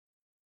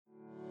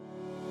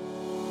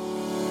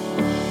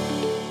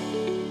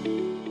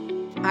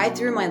I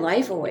threw my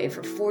life away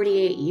for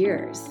 48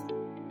 years.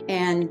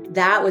 And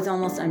that was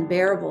almost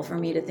unbearable for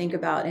me to think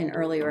about in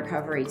early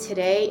recovery.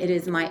 Today, it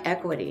is my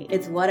equity.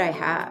 It's what I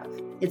have.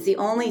 It's the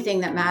only thing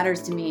that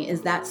matters to me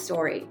is that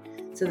story,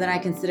 so that I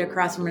can sit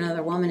across from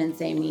another woman and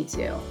say, me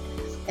too.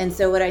 And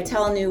so what I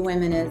tell new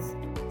women is,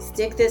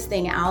 stick this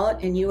thing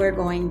out and you are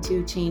going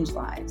to change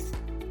lives.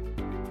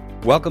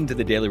 Welcome to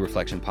the Daily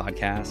Reflection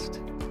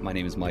Podcast. My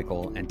name is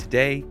Michael, and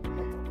today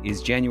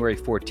is January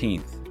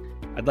 14th.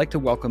 I'd like to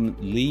welcome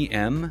Lee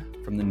M.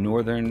 from the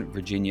Northern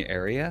Virginia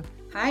area.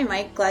 Hi,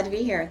 Mike. Glad to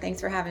be here. Thanks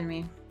for having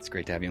me. It's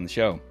great to have you on the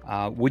show.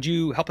 Would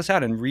you help us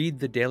out and read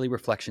the daily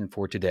reflection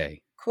for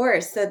today? Of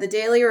course. So the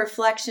daily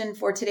reflection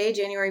for today,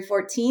 January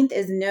 14th,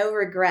 is no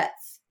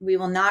regrets. We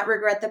will not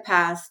regret the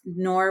past,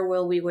 nor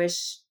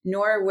wish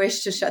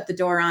to shut the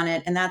door on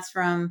it. And that's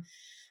from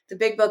the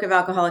Big Book of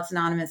Alcoholics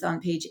Anonymous on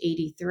page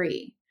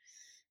 83.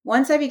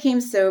 Once I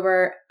became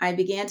sober, I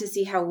began to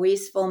see how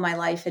wasteful my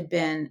life had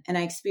been, and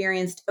I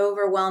experienced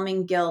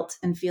overwhelming guilt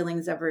and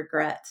feelings of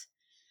regret.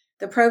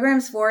 The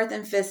program's fourth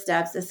and fifth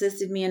steps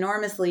assisted me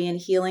enormously in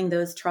healing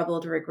those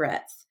troubled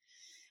regrets.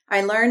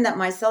 I learned that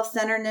my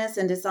self-centeredness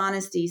and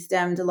dishonesty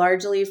stemmed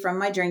largely from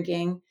my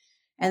drinking,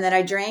 and that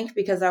I drank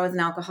because I was an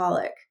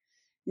alcoholic.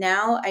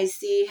 Now I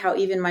see how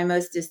even my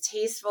most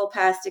distasteful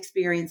past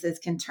experiences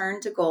can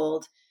turn to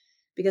gold,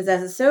 because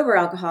as a sober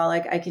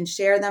alcoholic, I can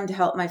share them to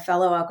help my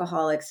fellow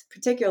alcoholics,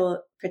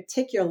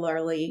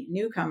 particularly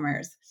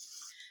newcomers.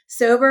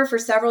 Sober for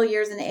several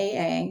years in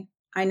AA,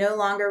 I no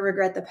longer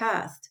regret the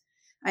past.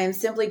 I am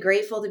simply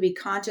grateful to be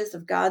conscious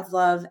of God's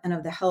love and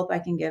of the help I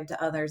can give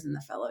to others in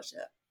the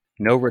fellowship.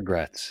 No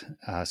regrets.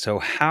 So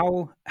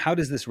how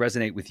does this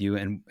resonate with you,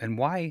 and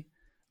why,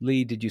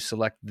 Lee, did you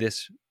select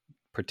this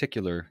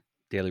particular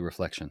daily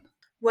reflection?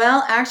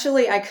 Well,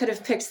 actually, I could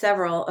have picked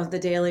several of the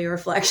daily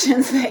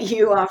reflections that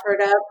you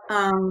offered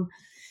up.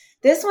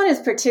 This one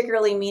is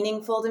particularly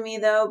meaningful to me,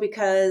 though,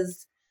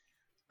 because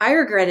I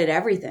regretted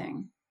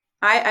everything.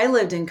 I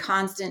lived in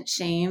constant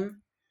shame,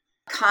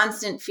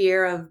 constant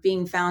fear of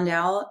being found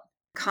out,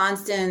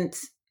 constant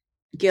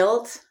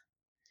guilt.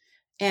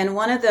 And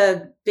one of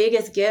the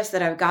biggest gifts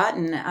that I've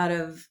gotten out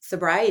of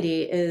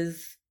sobriety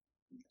is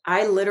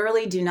I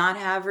literally do not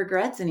have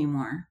regrets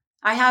anymore.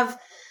 I have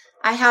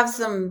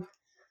some,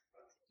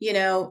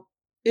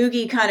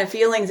 oogie kind of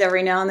feelings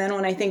every now and then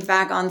when I think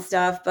back on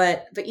stuff,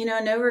 but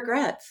no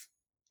regrets.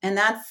 And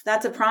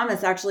that's a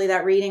promise. Actually,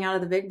 that reading out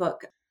of the Big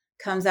Book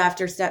comes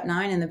after step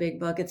 9 in the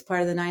Big Book. It's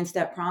part of the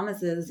 9-step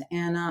promises.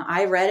 And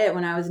I read it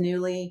when I was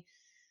newly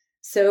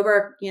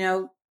sober,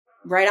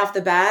 right off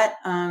the bat.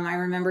 I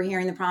remember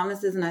hearing the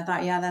promises and I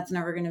thought, yeah, that's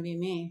never going to be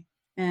me.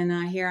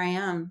 And here I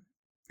am,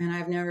 and I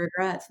have no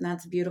regrets. And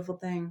that's a beautiful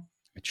thing.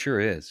 It sure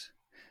is.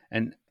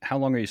 And how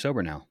long are you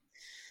sober now?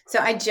 So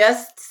I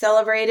just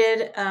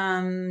celebrated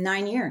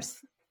 9 years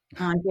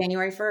on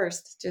January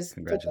 1st. Just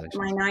Congratulations.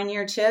 my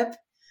 9-year chip.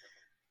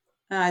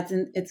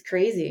 It's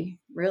crazy,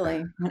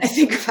 really, when I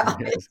think about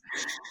it.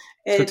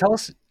 So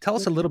tell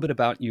us a little bit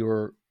about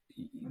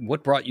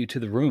what brought you to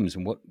the rooms,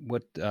 and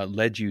what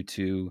led you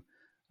to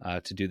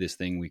do this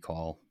thing we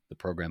call the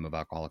program of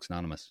Alcoholics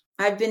Anonymous.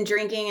 I've been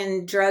drinking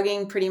and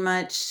drugging pretty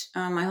much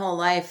my whole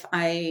life.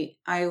 I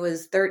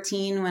was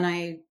 13 when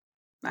I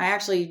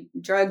actually,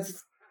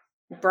 drugs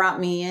brought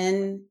me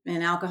in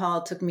and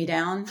alcohol took me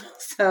down.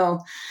 So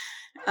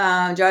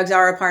drugs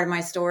are a part of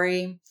my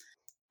story.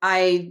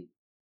 I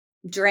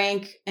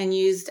drank and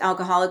used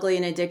alcoholically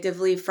and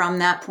addictively from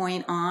that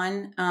point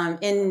on.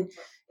 And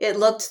it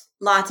looked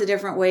lots of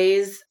different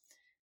ways,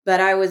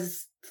 but I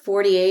was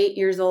 48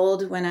 years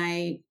old when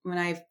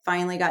I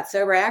finally got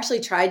sober. I actually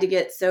tried to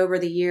get sober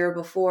the year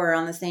before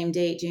on the same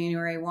date,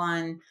 January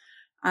 1.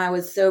 I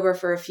was sober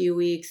for a few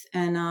weeks,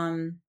 and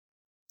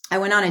I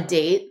went on a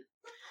date,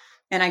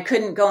 and I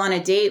couldn't go on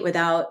a date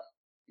without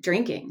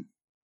drinking.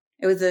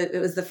 It was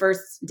the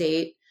first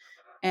date.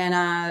 And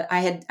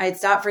I had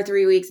stopped for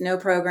 3 weeks, no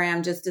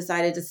program, just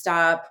decided to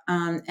stop,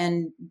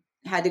 and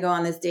had to go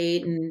on this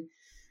date, and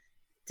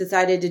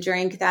decided to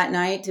drink that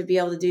night to be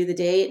able to do the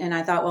date. And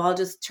I thought, well, I'll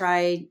just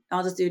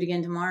do it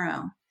again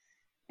tomorrow.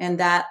 And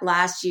that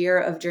last year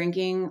of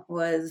drinking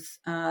was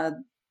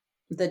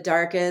the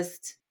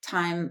darkest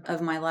time of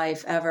my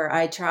life ever.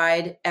 I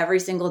tried every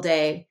single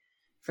day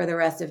for the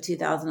rest of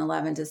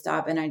 2011 to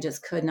stop, and I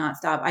just could not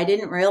stop. I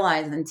didn't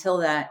realize until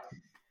that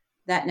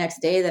next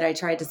day that I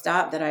tried to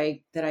stop that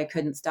I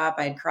couldn't stop.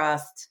 I had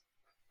crossed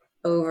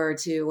over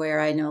to where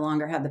I no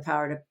longer had the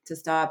power to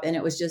stop. And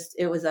it was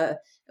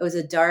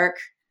a dark,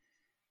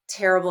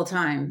 terrible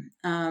time.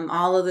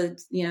 All of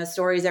the,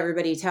 stories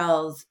everybody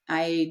tells,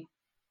 I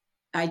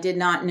did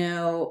not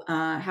know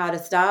how to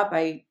stop.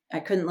 I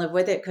couldn't live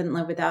with it, couldn't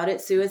live without it.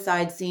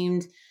 Suicide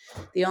seemed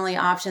the only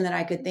option that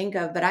I could think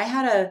of. But I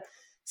had a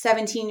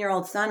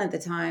 17-year-old son at the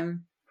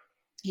time.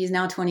 He's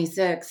now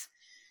 26.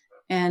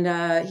 And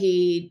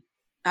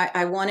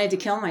I wanted to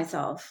kill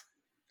myself,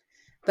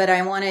 but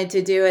I wanted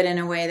to do it in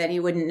a way that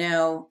he wouldn't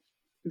know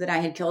that I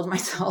had killed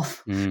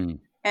myself. And,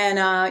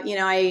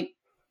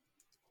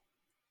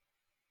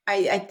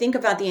 I think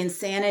about the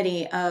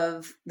insanity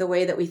of the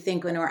way that we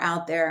think when we're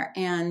out there.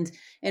 And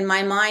in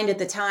my mind at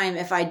the time,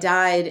 if I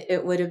died,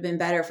 it would have been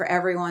better for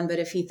everyone. But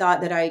if he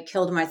thought that I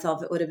killed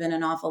myself, it would have been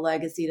an awful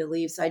legacy to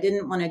leave. So I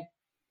didn't want to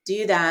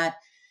do that,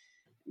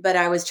 but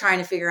I was trying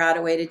to figure out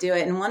a way to do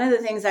it. And one of the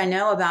things I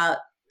know about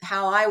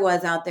how I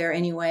was out there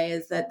anyway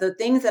is that the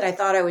things that I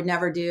thought I would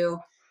never do,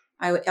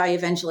 I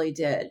eventually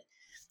did.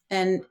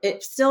 And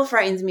it still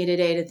frightens me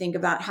today to think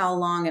about how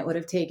long it would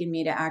have taken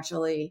me to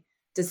actually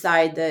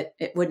decide that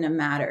it wouldn't have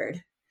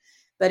mattered.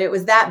 But it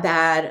was that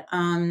bad.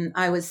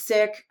 I was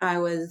sick. I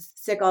was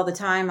sick all the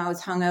time. I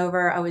was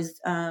hungover. I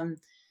was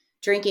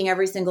drinking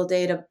every single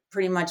day to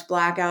pretty much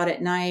black out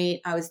at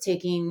night. I was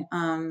taking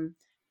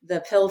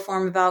the pill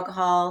form of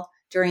alcohol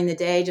during the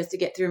day just to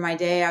get through my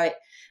day.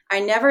 I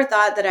never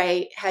thought that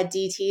I had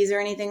DTs or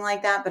anything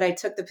like that, but I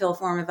took the pill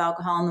form of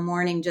alcohol in the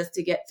morning just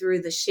to get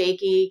through the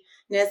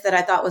shakiness that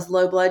I thought was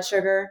low blood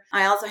sugar.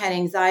 I also had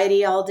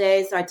anxiety all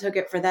day, so I took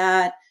it for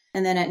that.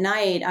 And then at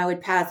night, I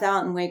would pass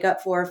out and wake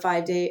up 4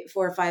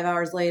 or 5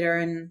 hours later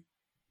and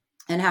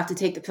have to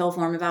take the pill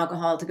form of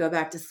alcohol to go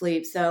back to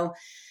sleep. So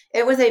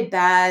it was a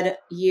bad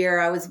year.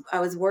 I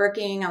was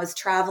working, I was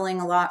traveling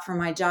a lot for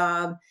my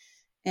job.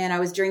 And I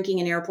was drinking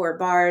in airport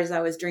bars.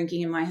 I was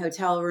drinking in my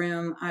hotel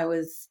room. I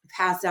was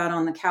passed out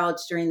on the couch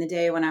during the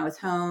day when I was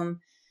home,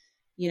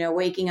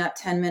 waking up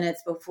 10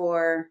 minutes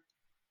before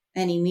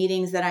any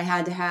meetings that I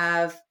had to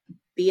have,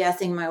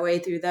 BSing my way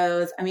through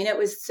those. I mean, it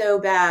was so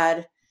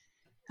bad.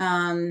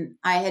 I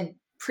had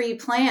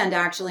pre-planned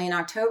actually in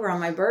October on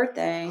my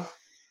birthday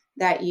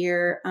that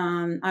year.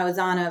 I was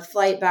on a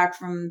flight back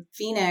from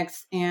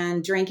Phoenix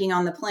and drinking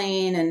on the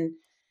plane, and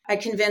I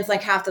convinced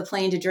like half the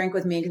plane to drink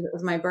with me because it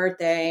was my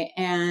birthday.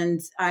 And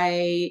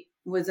I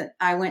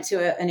went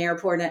to an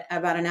airport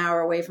about an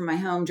hour away from my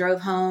home,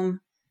 drove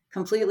home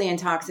completely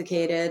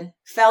intoxicated,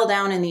 fell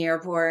down in the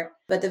airport.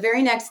 But the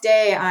very next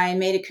day, I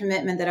made a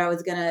commitment that I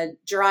was going to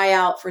dry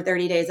out for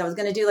 30 days. I was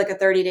going to do like a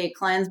 30-day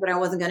cleanse, but I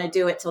wasn't going to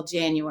do it till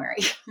January.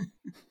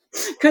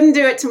 Couldn't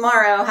do it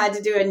tomorrow. Had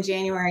to do it in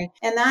January.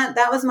 And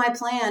that was my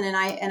plan. And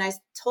I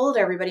told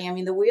everybody, I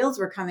mean, the wheels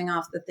were coming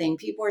off the thing.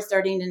 People were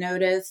starting to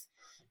notice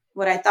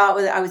what I thought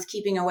was I was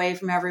keeping away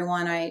from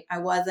everyone. I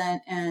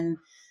wasn't. And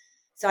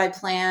so I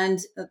planned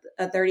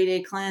a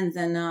 30-day cleanse.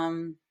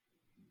 And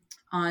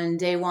on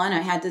day one,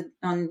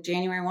 on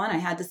January 1, I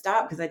had to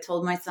stop because I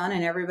told my son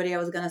and everybody I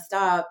was going to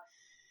stop.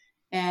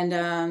 And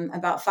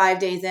about 5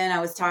 days in,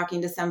 I was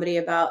talking to somebody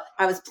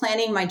I was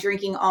planning my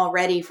drinking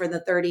already for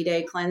the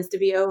 30-day cleanse to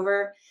be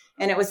over.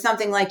 And it was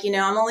something like,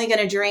 I'm only going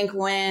to drink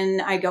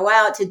when I go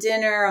out to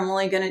dinner. I'm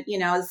only going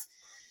to,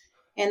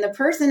 and the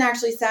person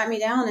actually sat me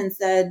down and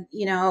said,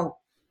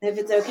 if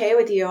it's okay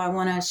with you, I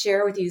want to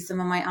share with you some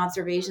of my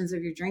observations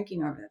of your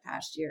drinking over the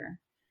past year.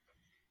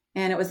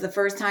 And it was the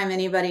first time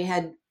anybody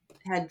had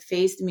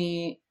faced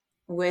me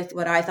with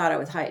what I thought I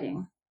was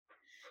hiding.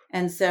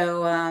 And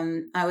so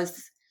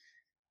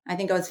I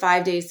think I was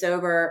 5 days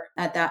sober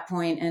at that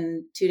point,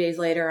 and 2 days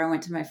later, I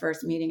went to my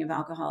first meeting of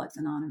Alcoholics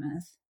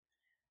Anonymous.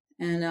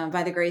 And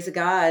by the grace of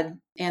God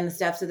and the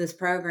steps of this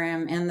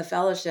program and the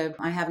fellowship,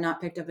 I have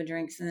not picked up a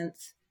drink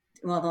since.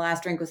 Well, the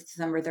last drink was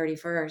December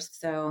 31st.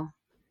 So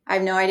I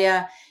have no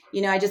idea.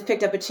 I just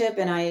picked up a chip,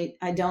 and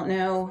I don't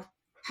know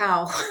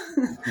how.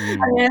 I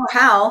don't know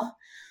how.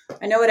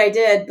 I know what I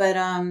did, but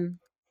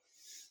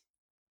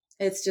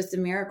it's just a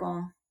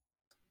miracle.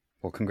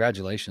 Well,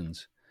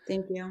 congratulations.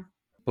 Thank you.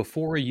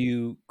 Before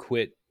you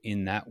quit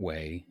in that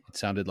way, it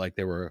sounded like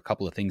there were a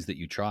couple of things that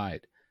you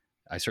tried.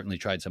 I certainly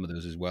tried some of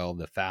those as well.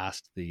 The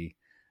fast,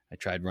 I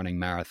tried running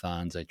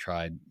marathons. I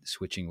tried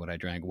switching what I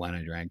drank, when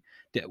I drank.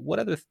 What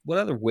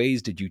other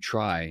ways did you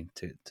try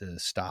to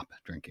stop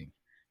drinking?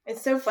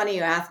 It's so funny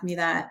you asked me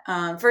that.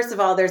 First of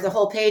all, there's a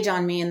whole page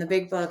on me in the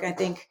big book. I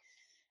think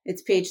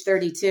it's page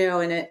 32,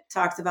 and it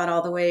talks about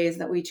all the ways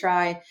that we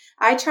try.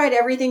 I tried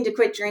everything to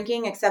quit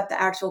drinking except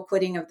the actual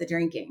quitting of the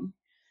drinking.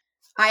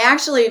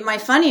 My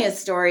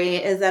funniest story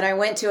is that I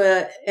went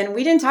to and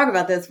we didn't talk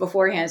about this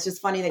beforehand. It's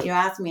just funny that you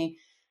asked me.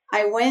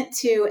 I went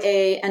to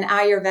an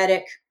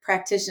Ayurvedic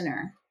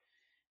practitioner,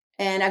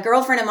 and a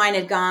girlfriend of mine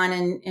had gone,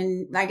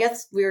 and I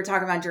guess we were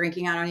talking about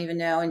drinking. I don't even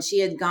know. And she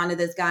had gone to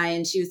this guy,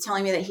 and she was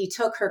telling me that he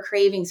took her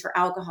cravings for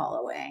alcohol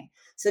away.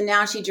 So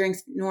now she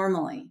drinks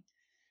normally.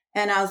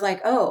 And I was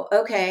like, oh,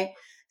 okay.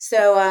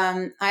 So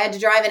I had to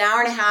drive an hour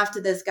and a half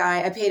to this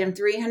guy. I paid him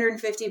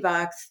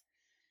 $350.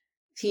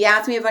 He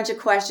asked me a bunch of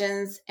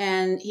questions,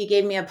 and he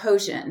gave me a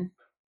potion.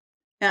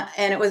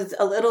 And it was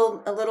a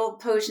little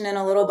potion in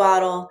a little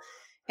bottle.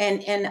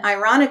 And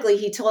ironically,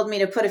 he told me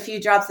to put a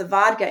few drops of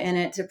vodka in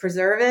it to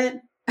preserve it.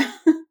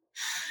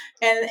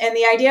 And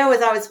the idea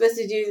was I was supposed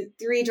to do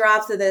 3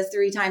 drops of this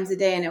 3 times a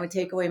day, and it would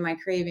take away my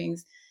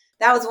cravings.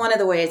 That was one of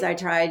the ways I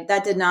tried.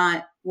 That did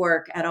not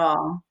work at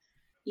all.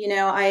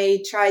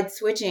 I tried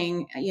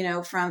switching,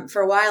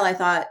 for a while, I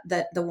thought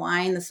that the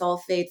wine, the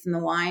sulfates in the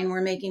wine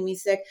were making me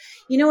sick.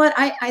 You know what?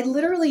 I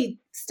literally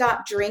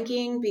stopped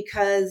drinking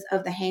because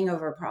of the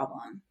hangover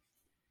problem.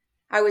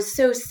 I was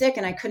so sick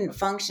and I couldn't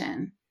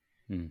function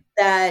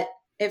that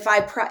if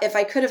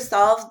I could have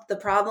solved the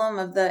problem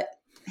of the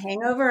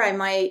hangover, I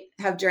might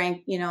have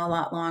drank, a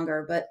lot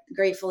longer, but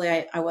gratefully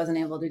I wasn't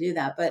able to do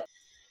that. But,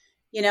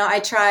 I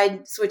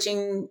tried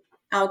switching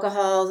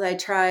alcohols. I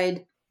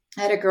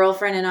had a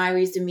girlfriend and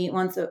we used to meet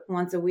once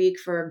a week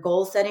for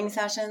goal setting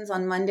sessions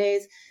on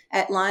Mondays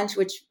at lunch,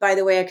 which, by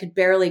the way, I could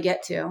barely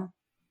get to.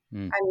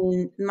 I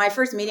mean, my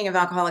first meeting of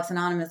Alcoholics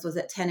Anonymous was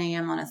at 10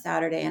 a.m. on a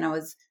Saturday, and I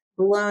was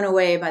blown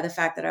away by the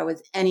fact that I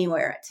was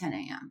anywhere at 10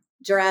 a.m.,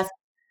 dressed,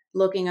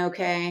 looking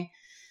okay.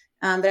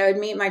 But I would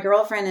meet my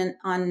girlfriend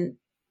on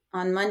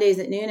Mondays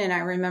at noon, and I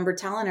remember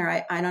telling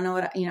her, I don't know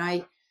what,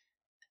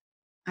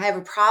 I have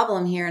a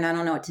problem here and I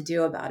don't know what to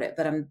do about it,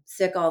 but I'm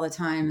sick all the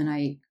time. And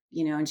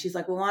and she's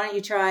like, well, why don't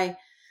you try,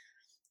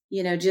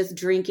 just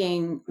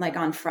drinking like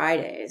on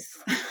Fridays?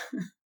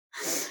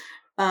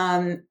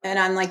 And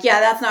I'm like, yeah,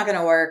 that's not going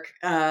to work.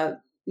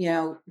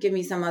 Give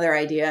me some other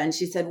idea. And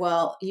she said,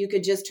 well, you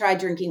could just try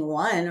drinking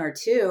 1 or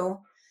 2.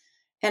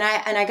 And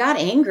I got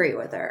angry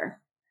with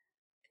her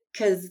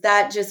because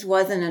that just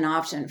wasn't an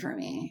option for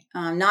me.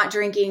 Not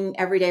drinking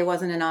every day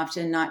wasn't an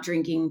option. Not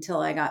drinking till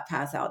I got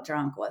pass out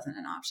drunk wasn't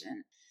an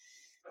option.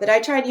 But I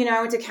tried,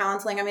 I went to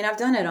counseling. I mean, I've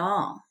done it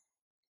all.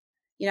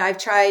 I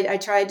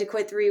tried to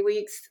quit 3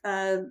 weeks,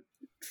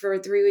 for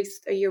 3 weeks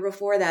a year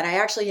before that. I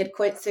actually had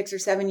quit 6 or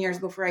 7 years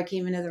before I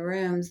came into the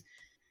rooms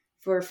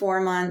for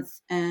 4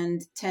 months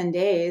and 10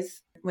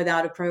 days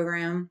without a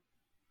program.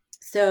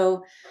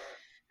 So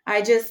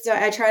I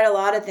tried a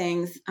lot of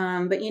things.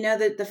 But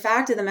the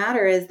fact of the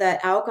matter is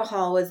that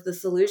alcohol was the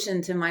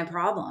solution to my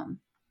problem.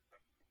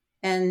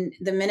 And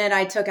the minute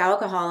I took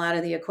alcohol out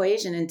of the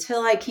equation,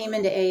 until I came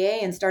into AA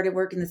and started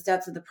working the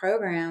steps of the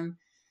program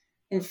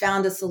and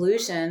found a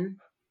solution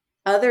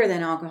other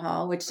than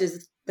alcohol, which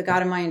is the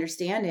God of my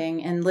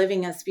understanding and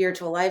living a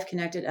spiritual life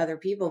connected to other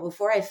people.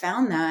 Before I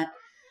found that,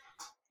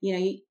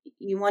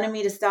 you wanted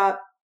me to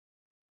stop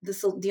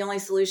the only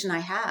solution I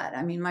had.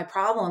 I mean, my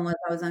problem was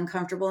I was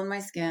uncomfortable in my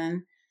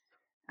skin.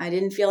 I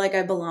didn't feel like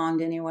I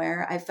belonged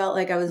anywhere. I felt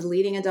like I was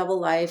leading a double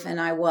life, and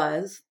I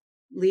was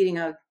leading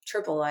a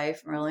triple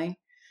life, really.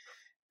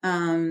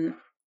 And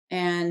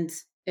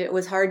it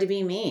was hard to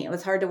be me. It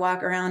was hard to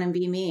walk around and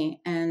be me.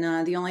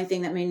 And the only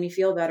thing that made me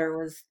feel better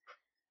was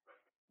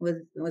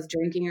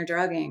drinking or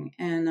drugging.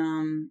 And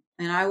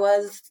I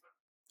was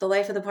the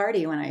life of the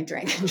party when I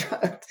drank and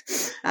drugged.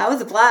 I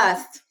was a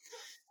blast.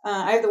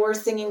 I have the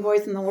worst singing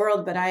voice in the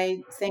world, but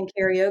I sang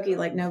karaoke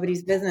like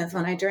nobody's business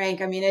when I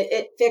drank. I mean,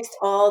 it fixed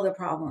all the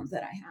problems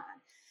that I had.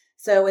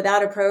 So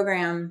without a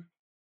program,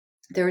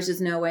 there was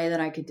just no way that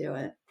I could do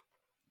it,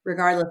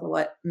 regardless of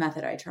what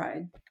method I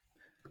tried.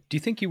 Do you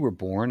think you were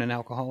born an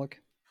alcoholic?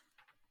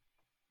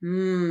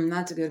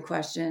 That's a good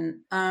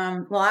question.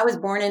 Well, I was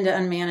born into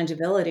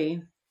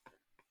unmanageability.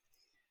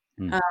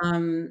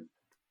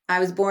 I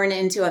was born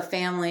into a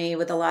family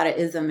with a lot of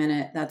ism in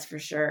it. That's for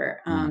sure.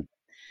 And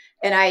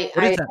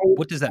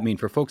what does that mean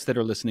for folks that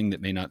are listening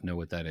that may not know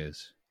what that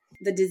is?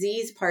 The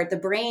disease part, the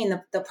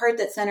brain, the part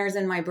that centers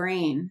in my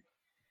brain.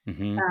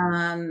 Mm-hmm.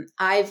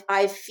 I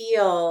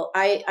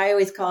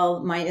always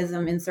call my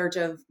ism in search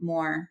of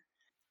more.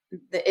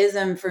 The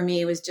ism for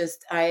me was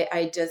just,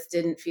 I just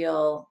didn't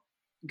feel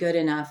good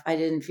enough. I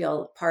didn't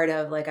feel part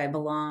of, like I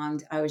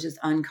belonged. I was just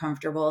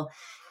uncomfortable.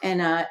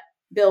 And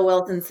Bill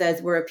Wilson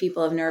says we're a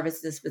people of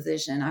nervous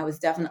disposition. I was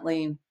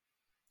definitely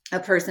a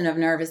person of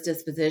nervous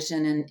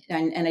disposition,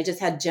 and I just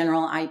had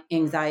general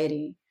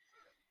anxiety.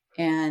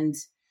 And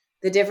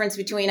the difference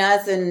between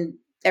us and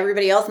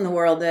everybody else in the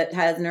world that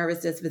has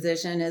nervous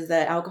disposition is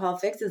that alcohol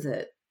fixes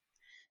it.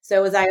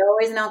 So was I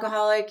always an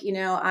alcoholic?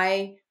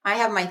 I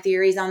have my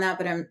theories on that,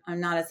 but I'm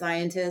not a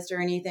scientist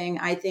or anything.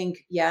 I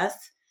think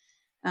yes.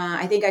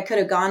 I think I could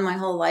have gone my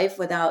whole life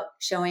without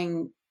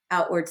showing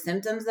outward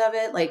symptoms of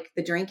it, like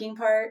the drinking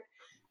part.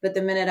 But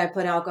the minute I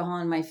put alcohol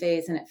in my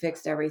face and it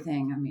fixed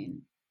everything, I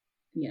mean,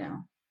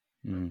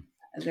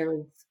 there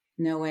was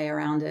no way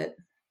around it.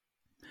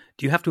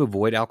 Do you have to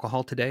avoid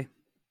alcohol today? Do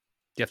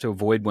you have to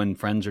avoid when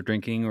friends are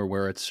drinking or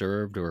where it's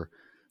served or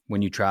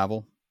when you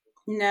travel?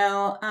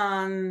 No,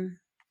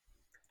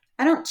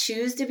 I don't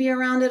choose to be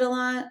around it a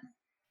lot,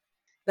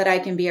 but I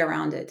can be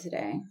around it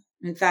today.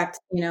 In fact,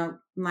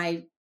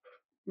 my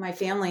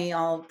family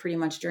all pretty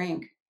much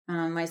drink.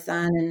 My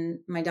son and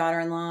my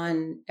daughter-in-law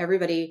and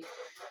everybody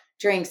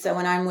drinks. So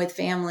when I'm with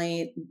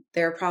family,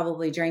 they're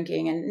probably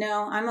drinking. And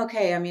no, I'm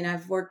okay. I mean,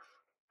 I've worked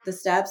the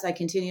steps. I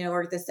continue to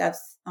work the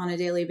steps on a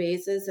daily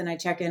basis, and I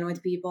check in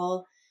with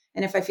people.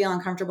 And if I feel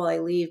uncomfortable, I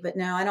leave. But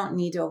no, I don't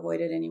need to avoid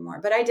it anymore.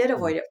 But I did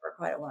avoid it for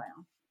quite a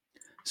while.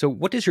 So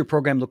what does your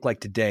program look like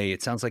today?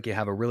 It sounds like you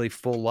have a really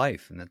full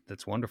life, and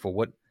that's wonderful.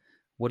 What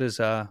does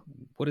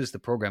the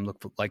program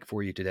look like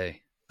for you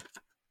today?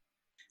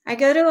 I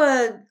go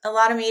to a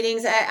lot of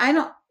meetings. I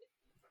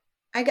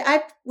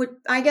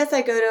guess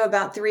I go to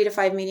about 3 to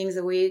 5 meetings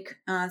a week.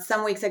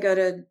 Some weeks I go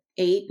to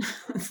 8.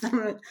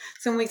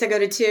 some weeks I go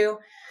to 2.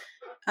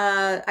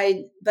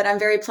 But I'm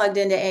very plugged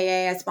into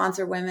AA. I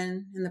sponsor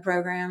women in the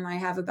program. I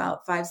have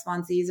about 5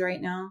 sponsees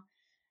right now.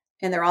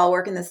 and they're all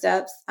working the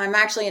steps. I'm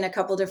actually in a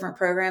couple different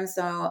programs.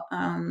 So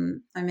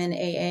I'm in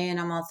AA and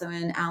I'm also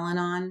in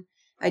Al-Anon.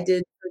 I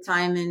did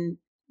time in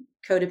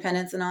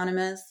Codependence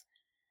Anonymous,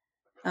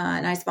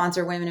 and I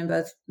sponsor women in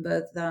both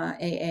AA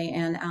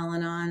and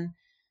Al-Anon.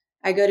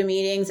 I go to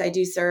meetings. I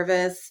do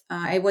service.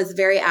 I was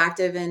very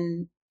active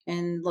in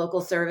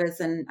local service,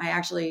 and I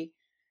actually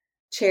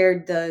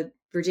chaired the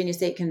Virginia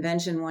State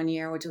Convention one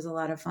year, which was a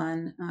lot of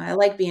fun. I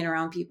like being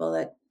around people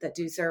that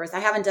do service. I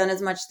haven't done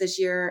as much this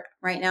year.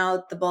 Right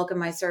now, the bulk of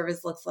my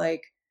service looks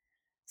like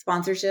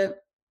sponsorship,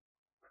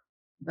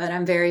 but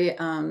I'm very,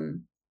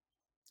 I'm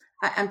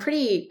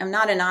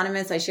not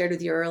anonymous. I shared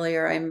with you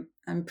earlier.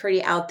 I'm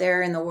pretty out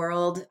there in the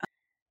world.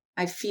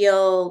 I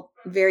feel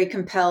very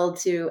compelled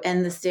to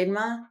end the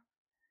stigma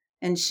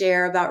and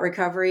share about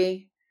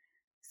recovery.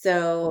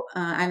 So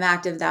I'm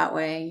active that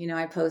way. You know,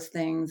 I post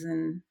things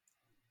and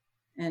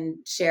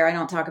share. I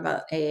don't talk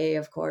about AA,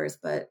 of course,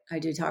 but I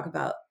do talk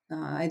about,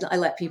 I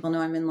let people know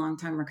I'm in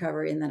long-time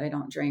recovery and that I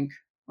don't drink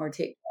or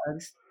take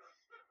drugs.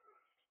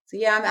 So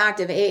yeah, I'm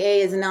active.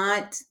 AA is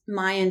not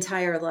my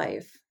entire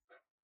life.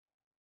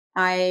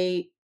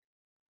 AA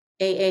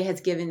has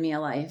given me a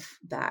life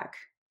back.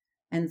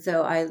 And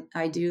so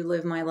I do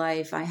live my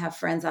life. I have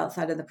friends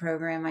outside of the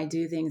program. I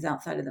do things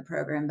outside of the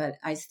program, but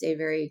I stay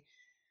very,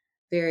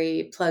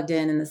 very plugged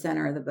in the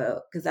center of the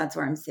boat because that's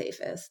where I'm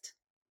safest.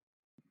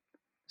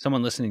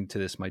 Someone listening to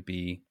this might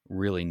be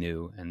really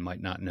new and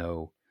might not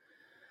know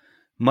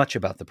much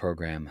about the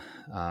program,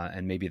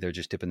 and maybe they're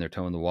just dipping their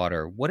toe in the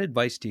water. What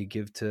advice do you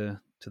give to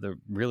the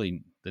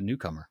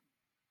newcomer?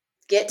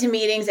 Get to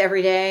meetings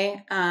every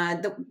day.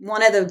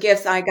 One of the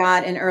gifts I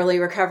got in early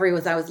recovery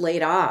was I was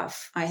laid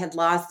off. I had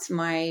lost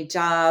my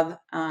job,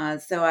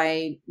 so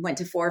I went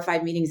to 4 or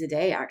 5 meetings a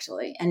day,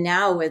 actually. And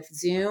now with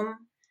Zoom,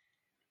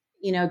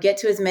 you know, get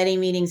to as many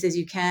meetings as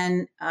you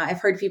can. I've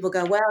heard people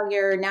go, well,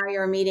 you're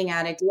a meeting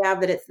addict. Yeah,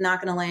 but it's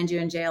not going to land you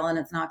in jail and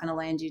it's not going to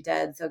land you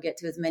dead. So get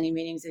to as many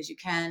meetings as you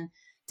can.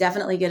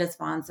 Definitely get a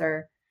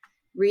sponsor.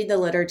 Read the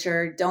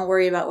literature. Don't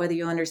worry about whether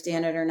you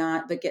understand it or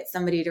not, but get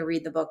somebody to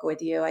read the book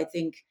with you. I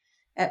think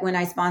when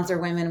I sponsor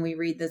women, we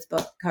read this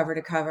book cover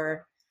to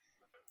cover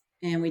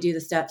and we do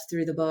the steps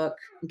through the book.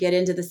 Get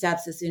into the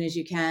steps as soon as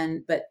you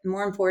can. But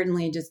more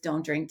importantly, just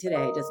don't drink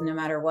today, just no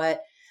matter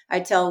what. I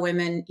tell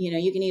women, you know,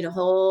 you can eat a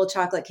whole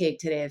chocolate cake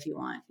today if you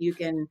want. You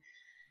can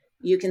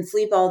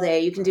sleep all day.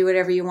 You can do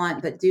whatever you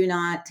want, but do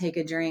not take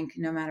a drink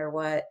no matter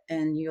what,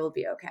 and you'll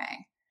be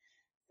okay.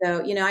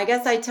 So, you know, I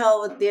guess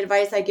the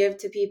advice I give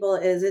to people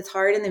is it's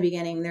hard in the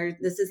beginning.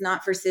 This is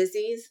not for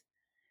sissies,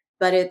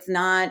 but it's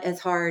not as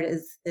hard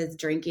as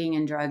drinking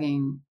and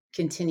drugging,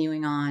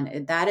 continuing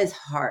on. That is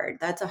hard.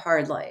 That's a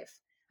hard life.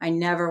 I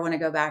never want to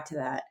go back to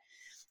that.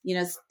 You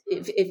know,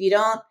 if you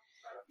don't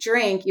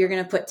drink, you're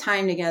going to put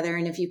time together.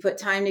 And if you put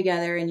time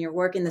together and you're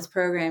working this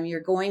program, you're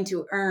going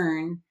to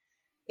earn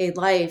a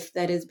life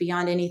that is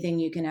beyond anything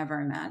you can ever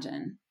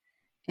imagine.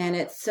 And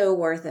it's so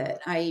worth it.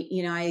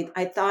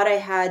 I thought I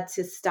had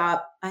to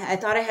stop. I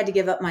thought I had to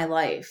give up my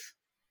life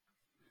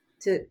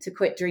to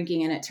quit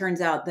drinking. And it turns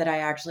out that I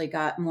actually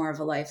got more of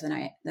a life than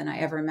I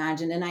ever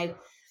imagined. And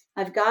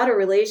I've got a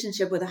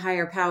relationship with a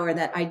higher power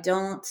that I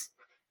don't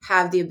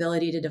have the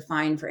ability to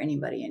define for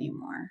anybody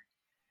anymore.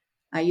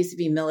 I used to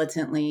be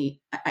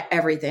militantly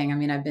everything. I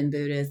mean, I've been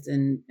Buddhist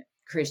and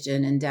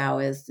Christian and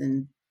Taoist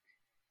and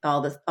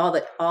all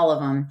of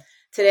them.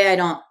 Today,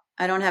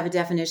 I don't have a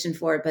definition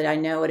for it, but I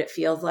know what it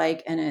feels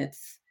like. And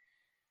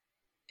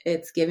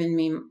it's given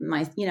me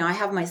I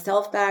have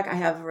myself back. I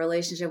have a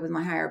relationship with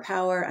my higher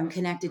power. I'm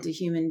connected to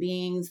human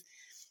beings.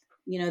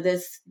 You know,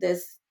 this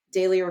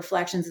daily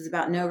reflections is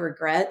about no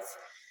regrets.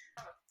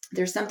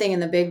 There's something in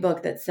the big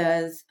book that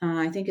says,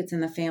 I think it's in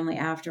the Family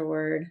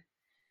Afterward,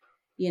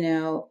 you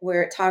know,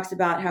 where it talks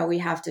about how we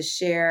have to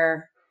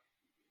share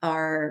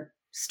our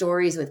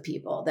stories with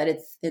people, that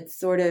it's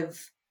sort of,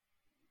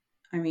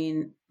 I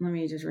mean, let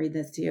me just read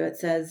this to you. It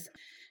says,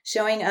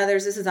 showing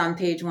others, this is on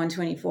page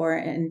 124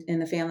 in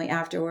the Family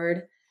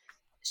Afterward,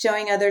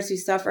 showing others who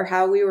suffer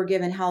how we were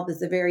given help is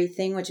the very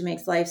thing which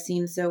makes life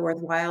seem so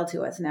worthwhile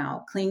to us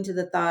now. Cling to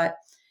the thought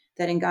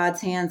that in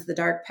God's hands, the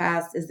dark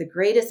past is the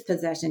greatest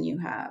possession you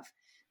have.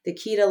 The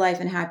key to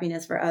life and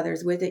happiness for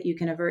others. With it, you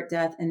can avert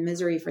death and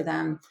misery for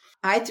them.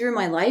 I threw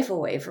my life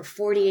away for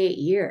 48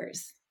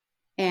 years.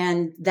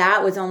 And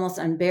that was almost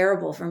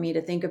unbearable for me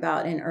to think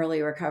about in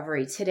early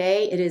recovery.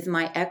 Today, it is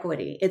my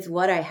equity. It's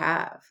what I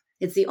have.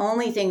 It's the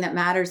only thing that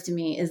matters to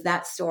me is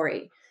that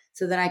story,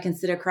 so that I can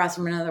sit across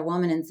from another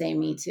woman and say,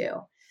 me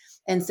too.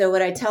 And so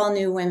what I tell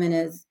new women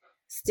is,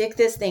 stick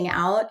this thing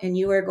out and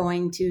you are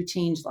going to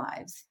change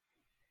lives.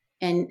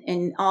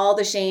 And all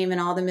the shame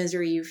and all the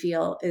misery you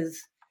feel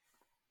is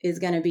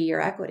going to be your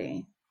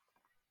equity.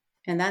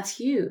 And that's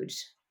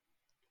huge.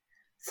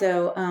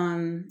 So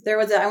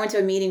I went to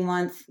a meeting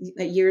once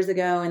years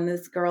ago, and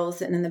this girl was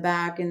sitting in the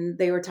back and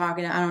they were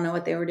talking, I don't know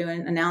what they were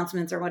doing,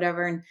 announcements or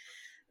whatever.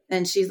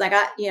 And she's like,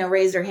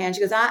 raised her hand.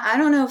 She goes, I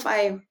don't know if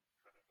I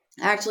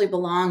actually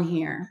belong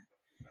here.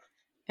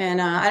 And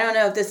I don't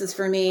know if this is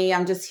for me.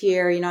 I'm just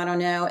here, I don't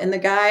know. And the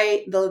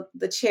guy,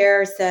 the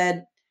chair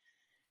said,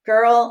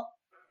 girl,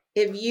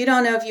 if you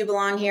don't know if you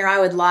belong here, I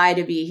would lie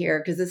to be here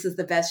because this is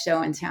the best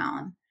show in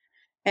town.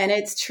 And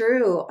it's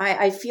true.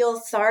 I feel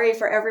sorry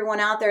for everyone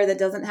out there that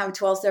doesn't have a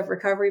 12-step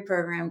recovery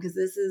program because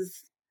this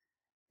is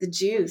the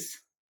juice.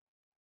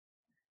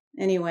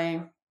 Anyway,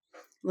 a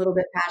little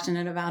bit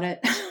passionate about it.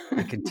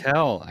 I can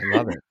tell. I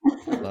love it.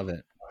 Love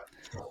it.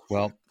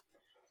 Well,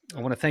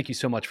 I want to thank you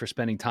so much for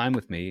spending time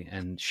with me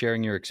and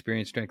sharing your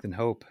experience, strength, and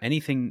hope.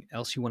 Anything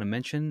else you want to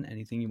mention?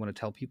 Anything you want to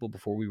tell people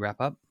before we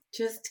wrap up?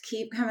 Just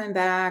keep coming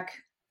back.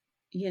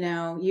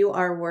 You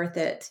are worth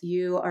it.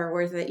 You are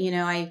worth it.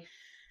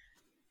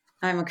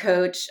 I'm a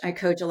coach. I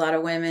coach a lot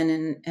of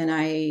women and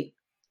I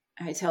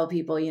tell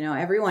people,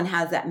 everyone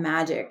has that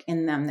magic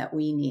in them that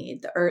we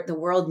need. The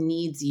world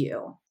needs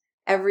you.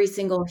 Every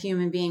single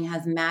human being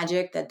has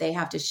magic that they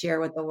have to share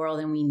with the world,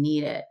 and we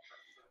need it.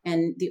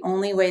 And the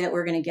only way that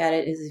we're going to get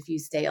it is if you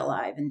stay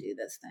alive and do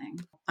this thing.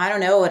 I don't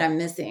know what I'm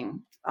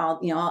missing.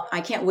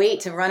 I can't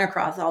wait to run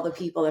across all the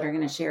people that are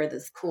going to share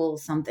this cool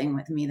something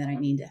with me that I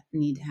need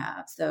to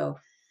have. So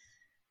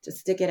just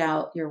stick it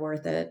out. You're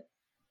worth it.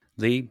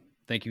 Lee,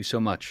 thank you so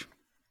much.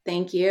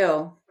 Thank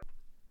you.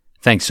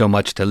 Thanks so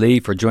much to Lee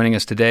for joining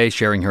us today,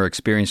 sharing her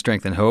experience,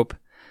 strength, and hope.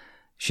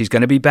 She's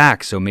going to be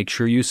back, so make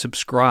sure you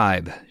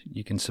subscribe.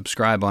 You can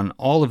subscribe on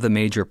all of the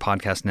major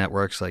podcast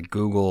networks like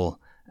Google,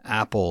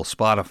 Apple,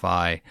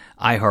 Spotify,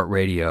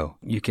 iHeartRadio.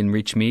 You can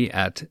reach me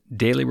at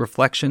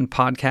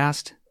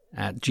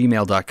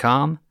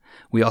dailyreflectionpodcast@gmail.com.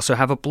 We also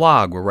have a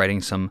blog. We're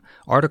writing some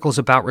articles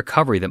about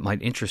recovery that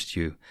might interest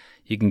you.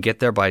 You can get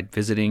there by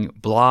visiting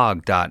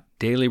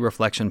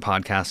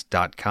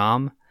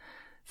blog.dailyreflectionpodcast.com.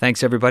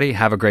 Thanks, everybody.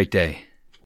 Have a great day.